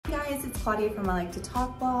Claudia from I Like to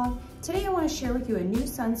Talk blog. Today I want to share with you a new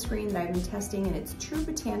sunscreen that I've been testing, and it's True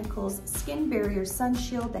Botanicals Skin Barrier Sun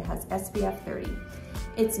Shield that has SPF 30.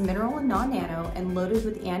 It's mineral and non-nano and loaded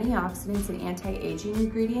with antioxidants and anti-aging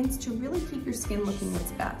ingredients to really keep your skin looking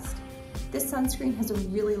its best. This sunscreen has a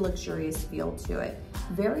really luxurious feel to it.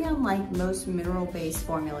 Very unlike most mineral-based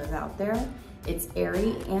formulas out there, it's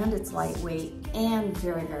airy and it's lightweight and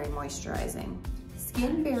very, very moisturizing.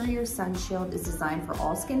 Skin Barrier Sun Shield is designed for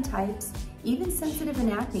all skin types, even sensitive and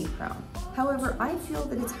acne prone. However, I feel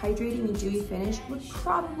that its hydrating and dewy finish would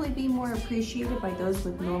probably be more appreciated by those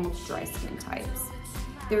with normal to dry skin types.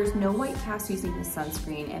 There is no white cast using this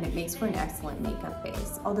sunscreen, and it makes for an excellent makeup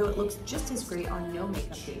base, although it looks just as great on no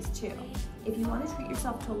makeup days too. If you want to treat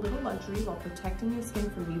yourself to a little luxury while protecting your skin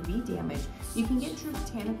from UV damage, you can get True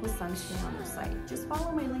Botanicals sunscreen on their site. Just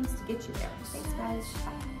follow my links to get you there. Thanks guys,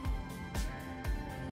 bye.